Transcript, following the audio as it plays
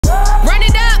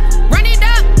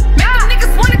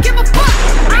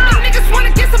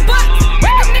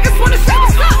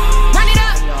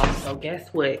guess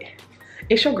what?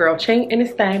 It's your girl Chyng and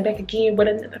it's time back again with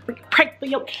another freaking prank for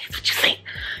your ass. What you say?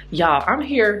 Y'all, I'm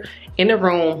here in the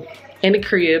room, in the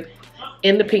crib,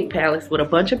 in the Pink Palace with a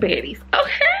bunch of baddies.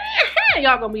 Okay,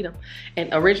 y'all gonna meet them. And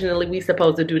originally we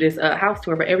supposed to do this house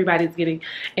tour, but everybody's getting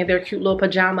in their cute little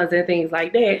pajamas and things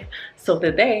like that so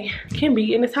that they can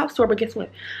be in this house tour. But guess what?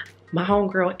 My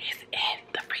homegirl is in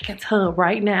the freaking tub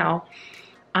right now.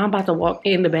 I'm about to walk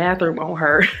in the bathroom on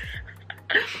her.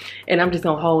 And I'm just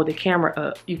gonna hold the camera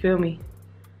up, you feel me?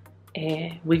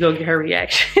 And we gonna get her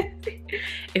reaction.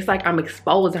 It's like I'm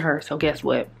exposing her, so guess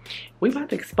what? We about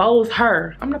to expose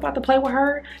her. I'm not about to play with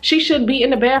her. She should be in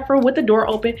the bathroom with the door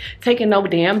open, taking no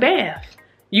damn bath.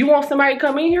 You want somebody to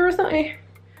come in here or something?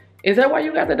 Is that why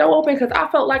you got the door open? Because I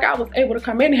felt like I was able to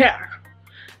come in here.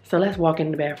 So let's walk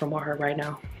in the bathroom with her right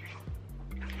now.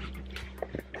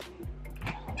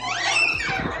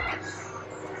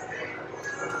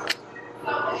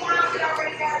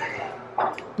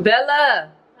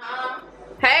 Bella.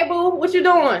 Hey boo, what you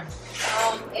doing?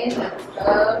 In the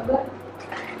tub.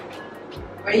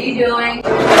 What are you doing?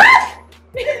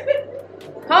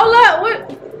 Hold up, what?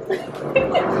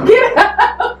 Get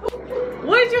out.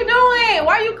 What you doing?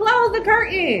 Why you close the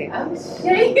curtain? I'm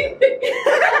shaking.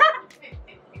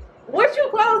 What you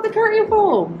close the curtain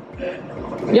for?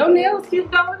 Your nails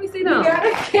cute though, let me see them. You got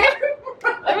a camera.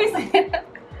 Let me see.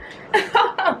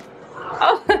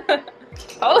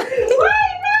 Oh.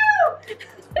 Wait, no!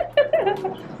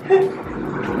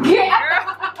 Get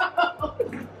out!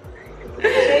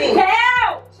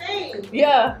 Help! Chyng.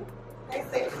 Yeah.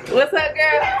 What's up,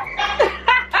 girl?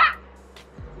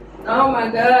 Oh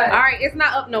my god. Alright, it's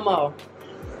not up no more.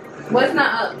 What's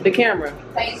not up? The camera.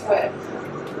 Take sweat.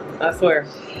 I swear.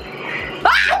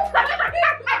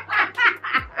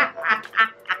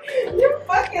 You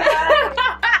fucking lying.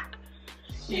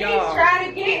 She's Y'all. trying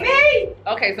to get me.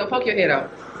 Okay, so poke your head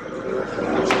out.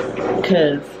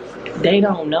 Cause they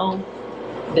don't know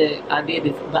that I did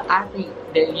this, but I think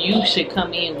that you should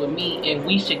come in with me and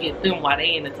we should get them while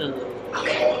they in the tub.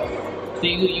 Okay. So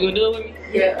you gonna do it with me?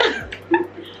 Yeah.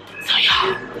 So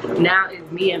y'all, now it's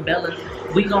me and Bella.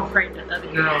 We gonna prank the other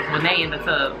girls when they in the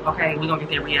tub. Okay, we gonna get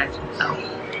their reaction. So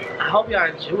I hope y'all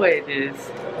enjoyed this.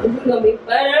 This is gonna be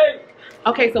funny.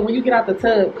 Okay, so when you get out the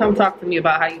tub, come talk to me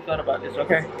about how you felt about this.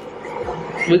 Okay?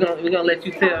 We're gonna let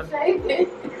you tell.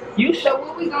 You So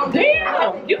what we gonna do?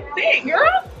 damn, you thick,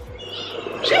 girl.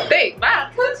 She thick. Bye.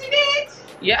 Coochie bitch.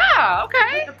 Yeah.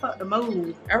 Okay. The fuck the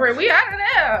move. All right, we out of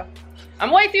there.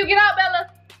 I'm waiting till you get out, Bella.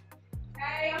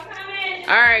 Hey, I'm coming.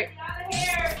 All right. Out of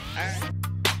here. All right.